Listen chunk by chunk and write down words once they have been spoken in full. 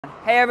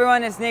Hey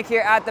everyone, it's Nick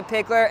here at the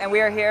Picklr, and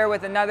we are here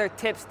with another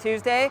Tips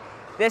Tuesday.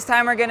 This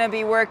time we're going to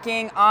be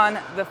working on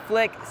the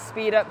flick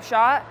speed up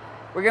shot.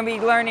 We're going to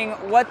be learning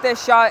what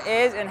this shot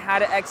is and how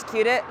to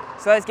execute it.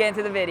 So let's get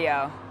into the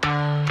video.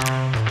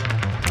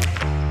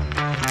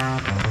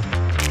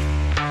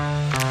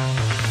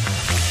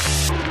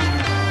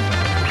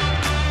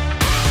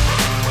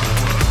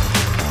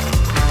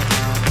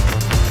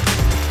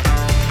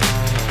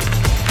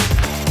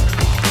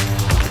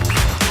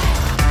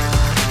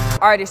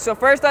 Alrighty, so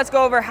first let's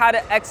go over how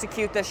to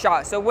execute the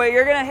shot. So where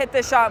you're gonna hit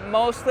the shot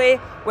mostly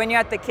when you're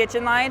at the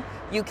kitchen line.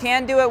 You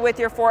can do it with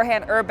your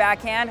forehand or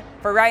backhand.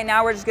 For right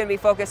now, we're just gonna be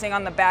focusing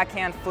on the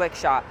backhand flick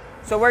shot.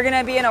 So we're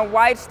gonna be in a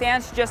wide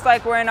stance, just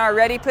like we're in our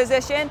ready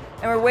position,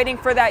 and we're waiting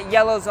for that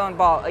yellow zone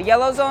ball. A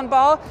yellow zone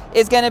ball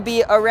is gonna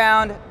be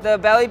around the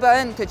belly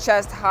button to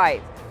chest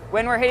height.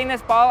 When we're hitting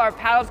this ball, our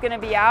paddle's gonna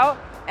be out,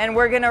 and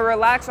we're gonna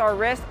relax our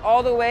wrist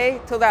all the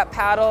way till that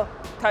paddle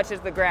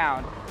touches the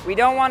ground. We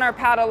don't want our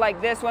paddle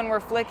like this when we're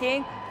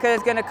flicking, because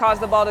it's gonna cause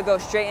the ball to go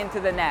straight into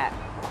the net.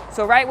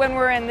 So right when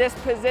we're in this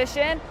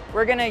position,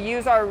 we're gonna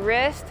use our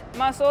wrist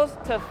muscles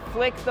to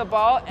flick the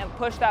ball and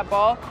push that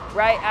ball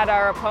right at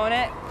our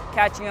opponent,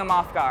 catching them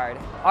off guard.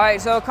 All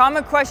right, so a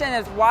common question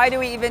is, why do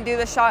we even do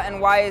the shot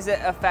and why is it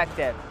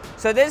effective?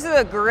 So this is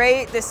a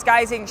great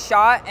disguising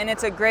shot, and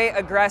it's a great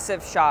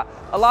aggressive shot.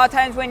 A lot of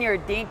times when you're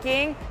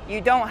dinking,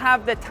 you don't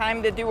have the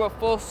time to do a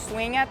full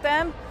swing at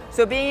them.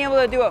 So being able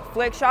to do a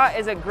flick shot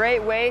is a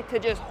great way to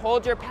just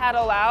hold your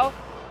paddle out.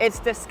 It's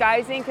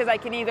disguising because I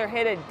can either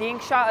hit a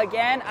dink shot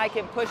again, I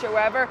can push it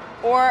wherever,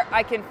 or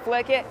I can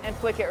flick it and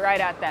flick it right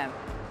at them.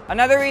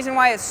 Another reason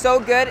why it's so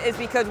good is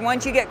because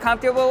once you get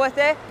comfortable with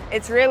it,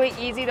 it's really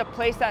easy to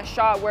place that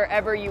shot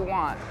wherever you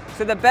want.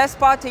 So the best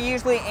spot to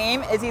usually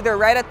aim is either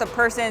right at the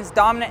person's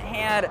dominant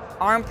hand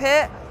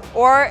armpit,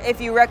 or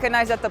if you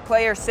recognize that the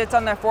player sits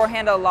on their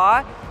forehand a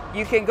lot,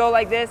 you can go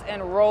like this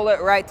and roll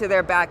it right to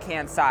their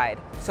backhand side.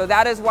 So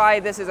that is why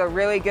this is a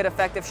really good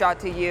effective shot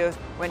to use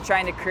when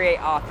trying to create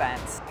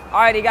offense.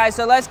 Alrighty guys,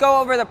 so let's go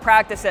over the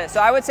practices. So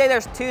I would say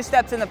there's two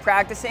steps in the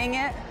practicing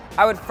it.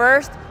 I would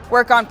first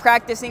work on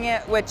practicing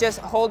it with just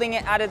holding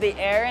it out of the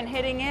air and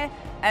hitting it.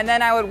 And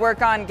then I would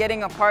work on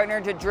getting a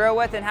partner to drill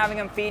with and having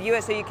them feed you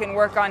it so you can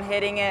work on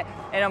hitting it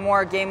in a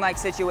more game-like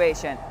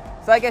situation.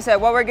 So like I said,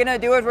 what we're gonna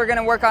do is we're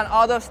gonna work on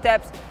all those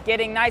steps,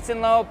 getting nice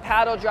and low,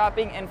 paddle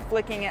dropping and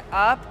flicking it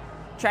up,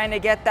 trying to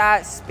get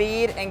that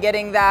speed and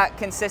getting that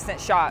consistent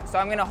shot. So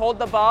I'm gonna hold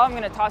the ball, I'm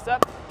gonna toss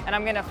up, and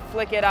I'm gonna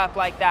flick it up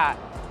like that.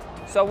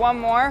 So one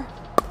more,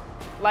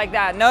 like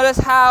that. Notice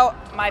how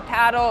my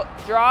paddle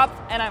drops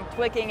and I'm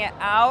flicking it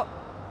out,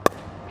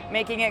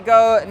 making it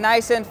go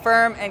nice and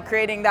firm and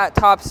creating that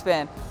top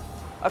spin.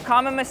 A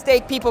common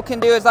mistake people can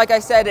do is, like I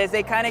said, is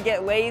they kind of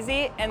get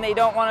lazy and they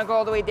don't want to go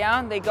all the way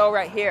down, they go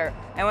right here.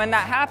 And when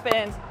that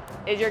happens,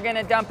 is you're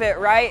gonna dump it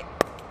right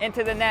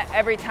into the net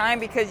every time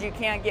because you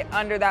can't get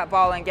under that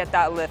ball and get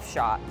that lift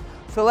shot.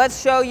 So let's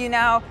show you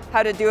now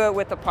how to do it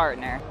with a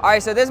partner. All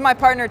right, so this is my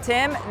partner,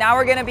 Tim. Now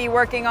we're gonna be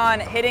working on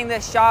hitting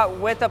this shot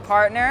with a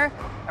partner,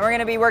 and we're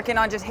gonna be working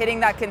on just hitting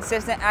that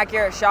consistent,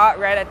 accurate shot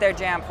right at their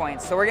jam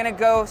points. So we're gonna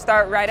go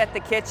start right at the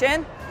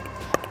kitchen.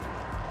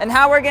 And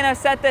how we're gonna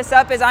set this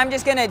up is I'm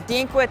just gonna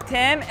dink with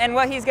Tim, and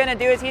what he's gonna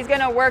do is he's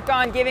gonna work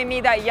on giving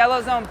me that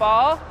yellow zone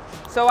ball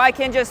so I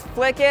can just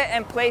flick it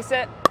and place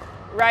it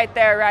right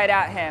there, right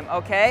at him,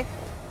 okay?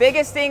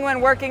 Biggest thing when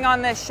working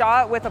on this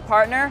shot with a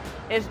partner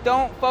is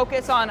don't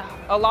focus on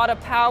a lot of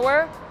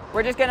power.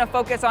 We're just gonna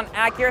focus on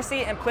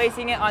accuracy and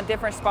placing it on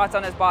different spots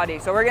on his body.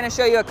 So we're gonna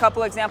show you a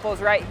couple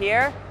examples right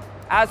here.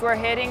 As we're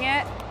hitting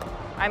it,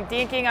 I'm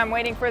dinking, I'm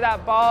waiting for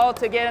that ball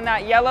to get in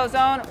that yellow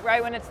zone.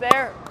 Right when it's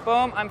there,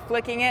 boom, I'm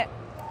flicking it,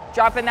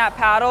 dropping that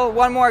paddle.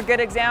 One more good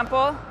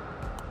example.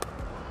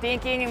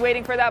 Dinking and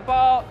waiting for that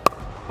ball,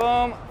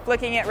 boom,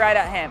 flicking it right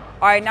at him.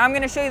 All right, now I'm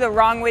gonna show you the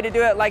wrong way to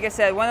do it. Like I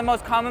said, one of the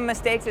most common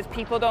mistakes is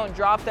people don't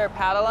drop their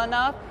paddle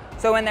enough.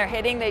 So when they're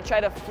hitting, they try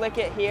to flick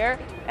it here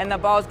and the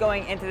ball's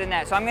going into the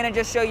net. So I'm gonna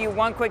just show you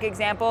one quick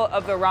example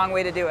of the wrong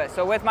way to do it.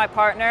 So with my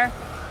partner,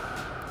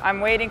 I'm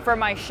waiting for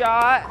my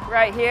shot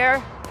right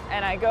here,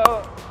 and I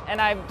go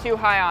and I'm too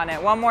high on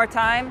it. One more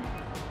time.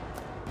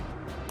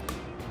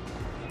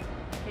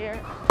 Here.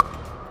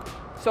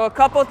 So a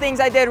couple things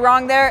I did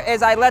wrong there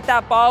is I let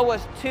that ball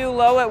was too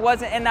low, it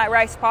wasn't in that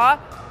right spot.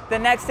 The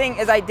next thing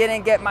is I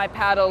didn't get my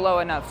paddle low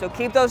enough. So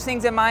keep those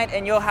things in mind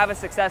and you'll have a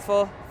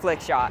successful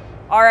flick shot.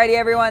 Alrighty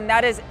everyone,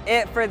 that is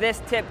it for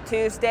this Tip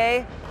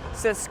Tuesday.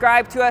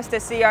 Subscribe to us to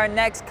see our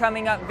next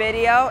coming up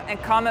video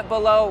and comment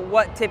below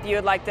what tip you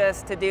would like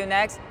us to do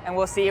next, and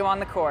we'll see you on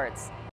the courts.